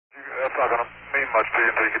that's not going to mean much to you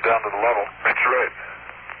until you get down to the level. That's right.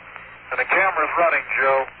 And the camera's running,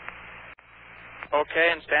 Joe.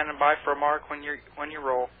 Okay, and standing by for a mark when you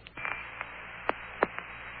roll.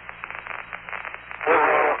 We're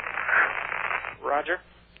rolling. Roger.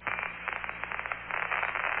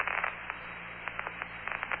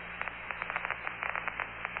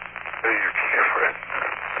 Hey, your camera.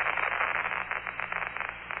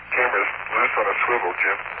 Camera's loose on a swivel,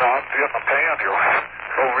 Jim. No, I'm getting a pan here.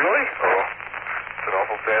 Oh, really? Oh, it's an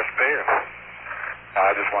awful fast pan.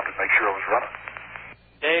 I just wanted to make sure it was running.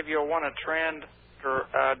 Dave, you'll want to trend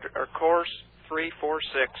or course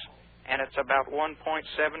 346, and it's about 1.7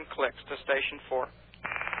 clicks to station 4.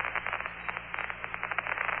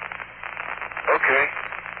 Okay.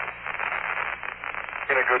 I'm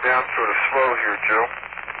going to go down sort of slow here, Joe,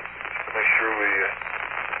 just to make sure we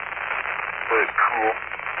play it cool.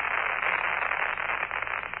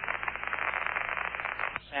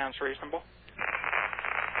 Sounds reasonable.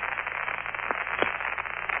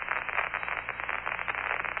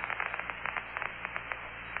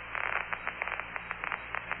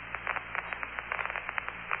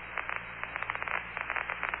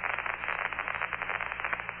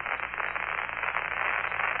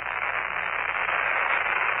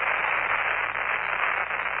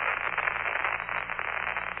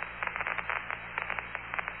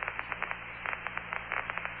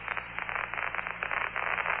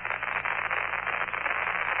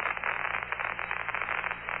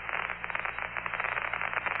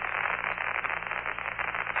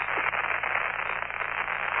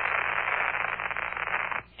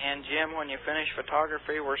 And Jim, when you finish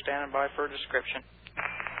photography, we're standing by for a description.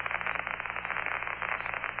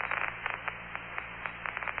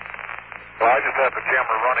 Well, I just have the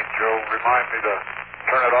camera running, Joe. Remind me to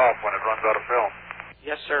turn it off when it runs out of film.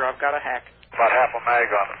 Yes, sir, I've got a hack. About half a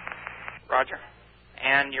mag on it. Roger.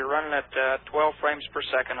 And you're running at 12 frames per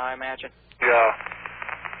second, I imagine. Yeah.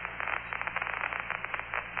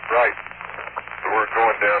 Right. So we're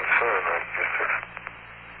going down soon, right? Yes, sir.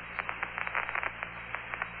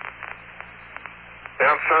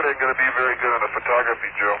 Down sun ain't going to be very good on the photography,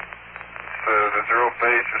 Joe. The zero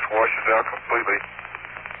phase just washes out completely.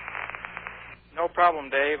 No problem,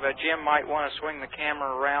 Dave. Jim might want to swing the camera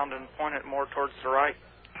around and point it more towards the right.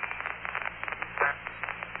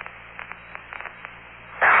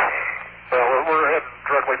 Well, we're heading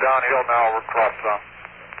directly downhill now. We're cross sun.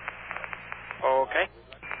 Okay.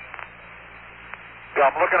 Yeah,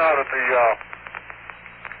 I'm looking out at the...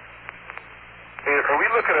 Hey, are we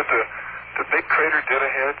looking at the big crater dead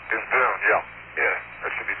ahead? Is Dune, yeah. Yeah, that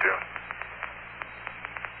should be Dune.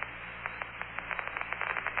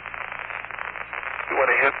 You want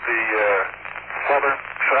to hit the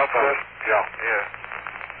southwest? Yeah. Yeah.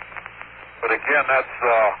 But again, that's,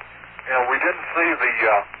 we didn't see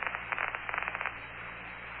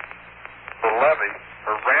the levee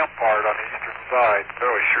or rampart on the eastern side. No,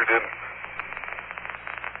 we sure didn't.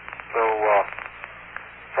 So,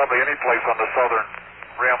 probably any place on the southern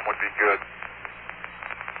rim would be good.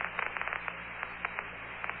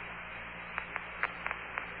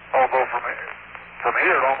 Although from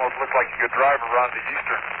here it almost looks like you could drive around the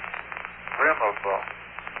eastern rim of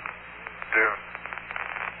Dune.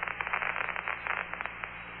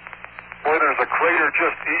 Boy, there's a crater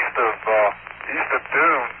just east of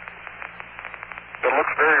Dune that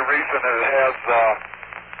looks very recent, and it has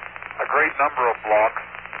a great number of blocks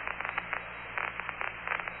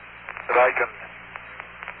that I can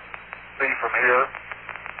see from here.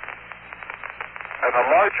 And the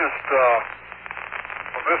largest,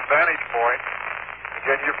 from this vantage point,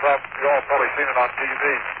 again, you all probably seen it on TV,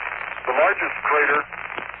 the largest crater,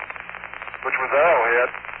 which was Arrowhead,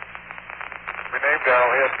 renamed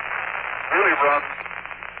Arrowhead, really runs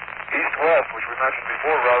east-west, which we mentioned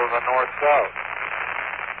before, rather than north-south.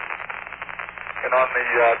 And on the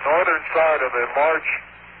northern side of the large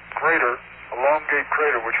crater, a Long-Gate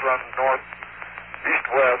crater, which runs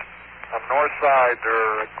east-west, on the north side, there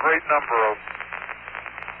are a great number of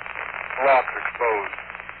blocks exposed.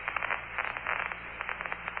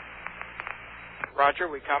 Roger,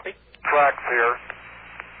 we copy. Tracks here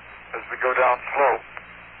as we go down slope.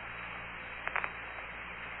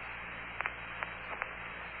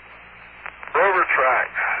 Rover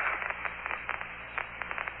tracks.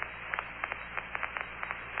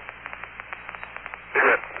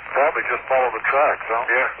 Yeah, probably just follow the tracks, huh?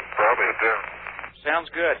 Yeah, probably a Dune. Sounds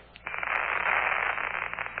good.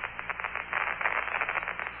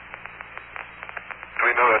 We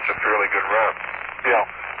know that's a fairly good route. Yeah.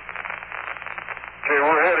 Okay,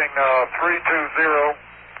 we're heading 320,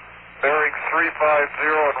 bearing 350,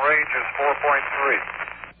 and range is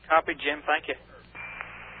 4.3. Copy, Jim. Thank you.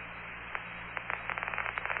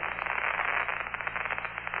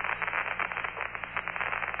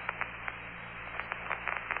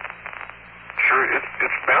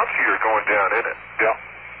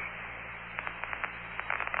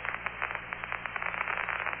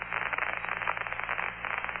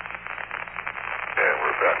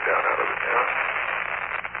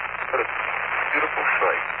 beautiful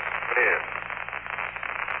sight. Man.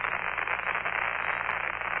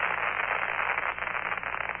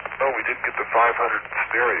 Oh, we didn't get the 500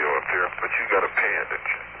 stereo up there, but you got a pan, didn't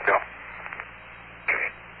you? Yeah. Okay.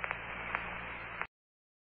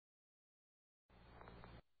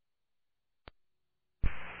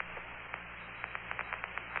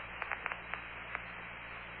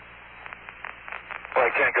 Well,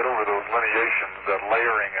 I can't get over those lineations, that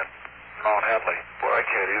layering at Mount Hadley. Well, I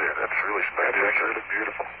can't either. That's really spectacular. It's really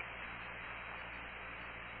beautiful.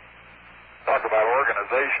 Talk about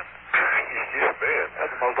organization. Yeah, man.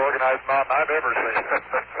 That's the most organized mountain I've ever seen.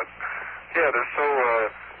 Yeah, they're so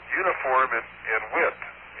uniform in width,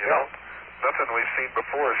 you know. Nothing we've seen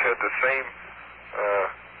before has had the same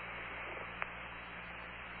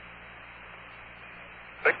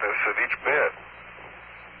thickness of each bed.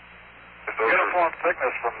 Uniform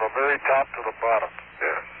thickness from the very top to the bottom.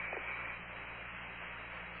 Yeah.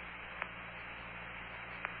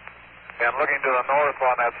 And looking to the north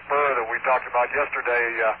on that spur that we talked about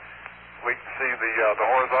yesterday, we can see the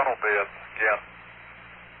horizontal beds again.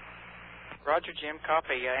 Roger, Jim.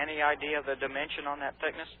 Copy. Any idea of the dimension on that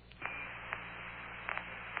thickness?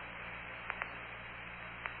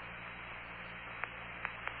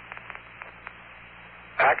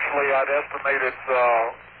 Actually, I'd estimate it's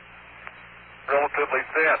relatively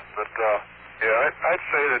thin, but Yeah, I'd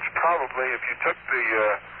say that's probably, if you took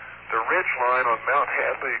the ridge line on Mount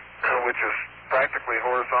Hadley, which is practically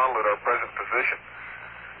horizontal at our present position,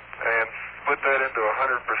 and split that into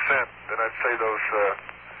 100%, then I'd say those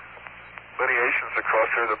lineations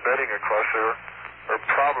across there, the bedding across there, are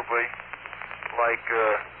probably like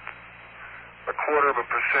 1/4%,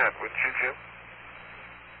 wouldn't you, Jim?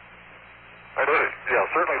 yeah,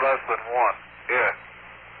 certainly less than one. Yeah.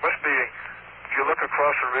 Must be, if you look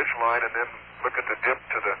across the ridge line and then look at the dip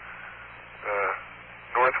to the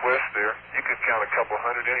northwest there, you could count a couple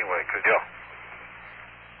hundred anyway, could you?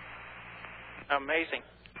 Amazing.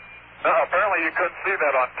 No, apparently you couldn't see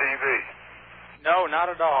that on TV. No, not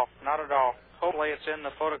at all. Not at all. Hopefully it's in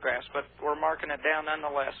the photographs, but we're marking it down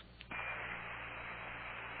nonetheless.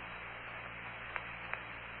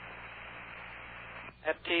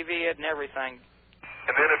 That TV and everything.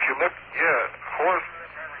 And then if you look,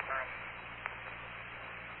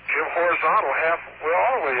 Jim, horizontal half, well,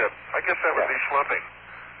 all the way up. I guess that would be slumping.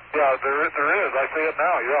 Yeah, there is. I see it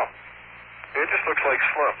now, yeah. It just looks like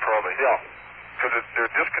slump, probably. Yeah. Because they're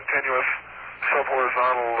discontinuous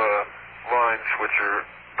subhorizontal lines, which are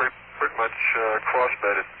pretty much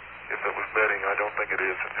cross-bedded. If it was bedding, I don't think it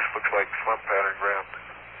is. It just looks like slump pattern ground.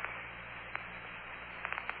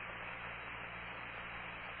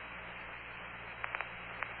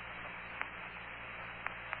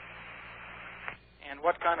 And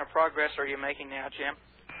what kind of progress are you making now, Jim?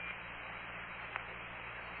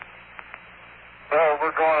 Well,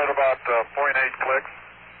 we're going at about 0.8 clicks.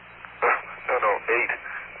 No,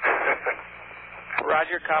 8.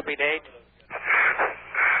 Roger, copied 8.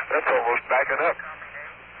 That's almost backing up.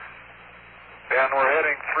 And we're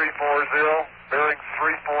heading 340, bearing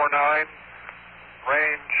 349,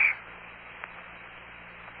 range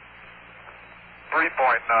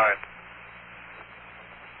 3.9.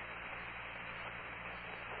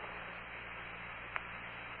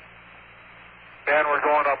 And we're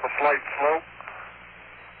going up a slight slope,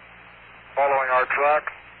 following our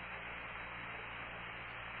track.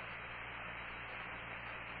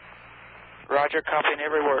 Roger, copying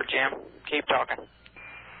every word, Jim. Keep talking.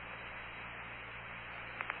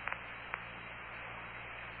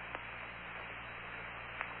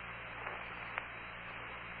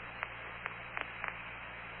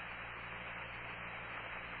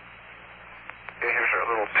 Okay, here's our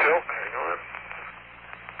little tilt. Hang on.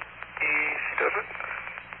 Easy does it.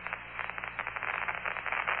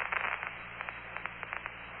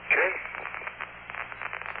 Okay.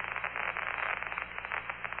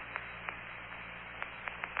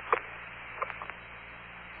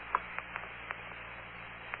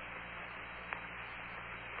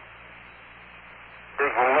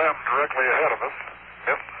 There's a limb directly ahead of us.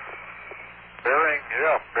 Yep.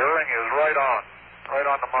 Bearing is right on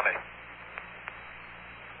the money.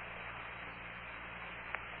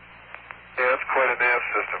 Yeah, that's quite a nav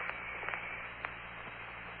system.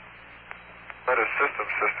 Quite a system.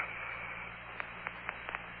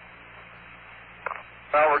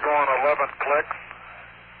 Now we're going 11 clicks.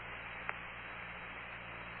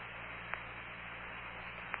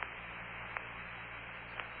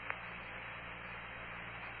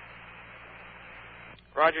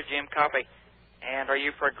 Roger, Jim, copy. And are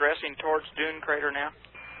you progressing towards Dune Crater now?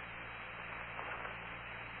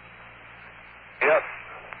 Yes.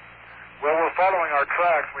 Well, we're following our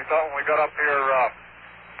tracks. We thought when we got up here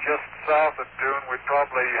just south of Dune, we'd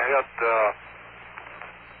probably head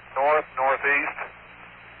northeast.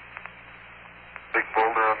 Big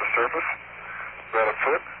boulder on the surface. About a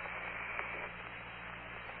foot.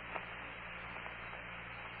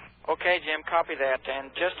 Okay, Jim, copy that.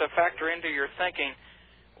 And just to factor into your thinking,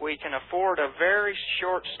 we can afford a very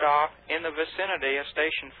short stop in the vicinity of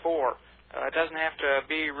Station 4. It doesn't have to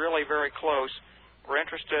be really very close. We're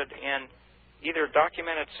interested in either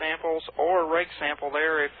documented samples or a rake sample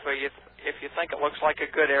there if you think it looks like a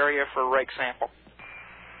good area for a rake sample.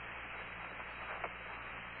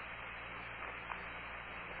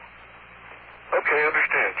 Okay,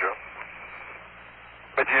 understand, Joe.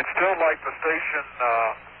 But you'd still like the station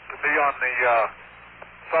to be on the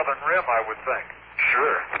southern rim, I would think.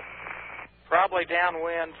 Sure. Probably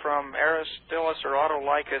downwind from Aristillus or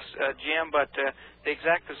Autolycus, Jim, but the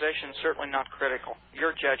exact position is certainly not critical.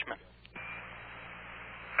 Your judgment.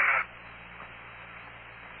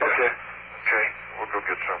 Okay. Okay, we'll go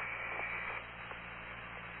get some.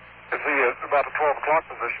 About the 12 o'clock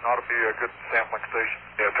position ought to be a good sampling station.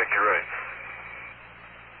 Yeah, I think you're right.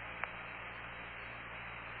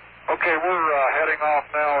 Okay, we're heading off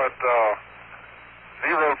now at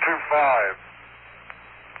 025,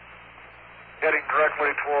 heading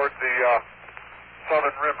directly toward the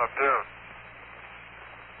southern rim of Dune.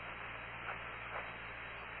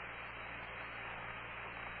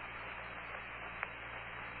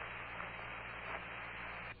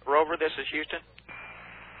 Rover, this is Houston.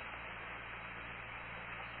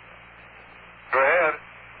 Go ahead.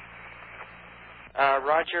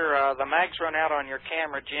 Roger, the mag's run out on your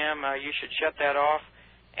camera, Jim. You should shut that off.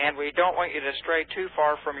 And we don't want you to stray too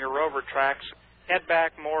far from your rover tracks. Head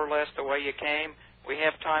back more or less the way you came. We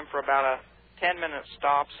have time for about a 10-minute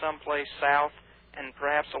stop someplace south and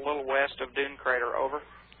perhaps a little west of Dune Crater. Over.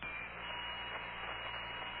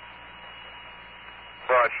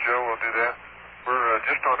 Roger, Joe, we'll do that. We're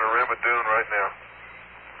just on the rim of Dune right now.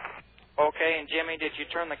 Okay, and Jimmy, did you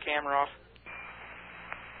turn the camera off?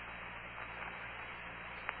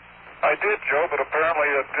 I did, Joe, but apparently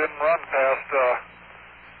it didn't run past,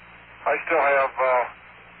 I still have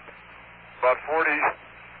about 45%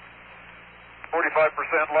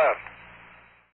 left.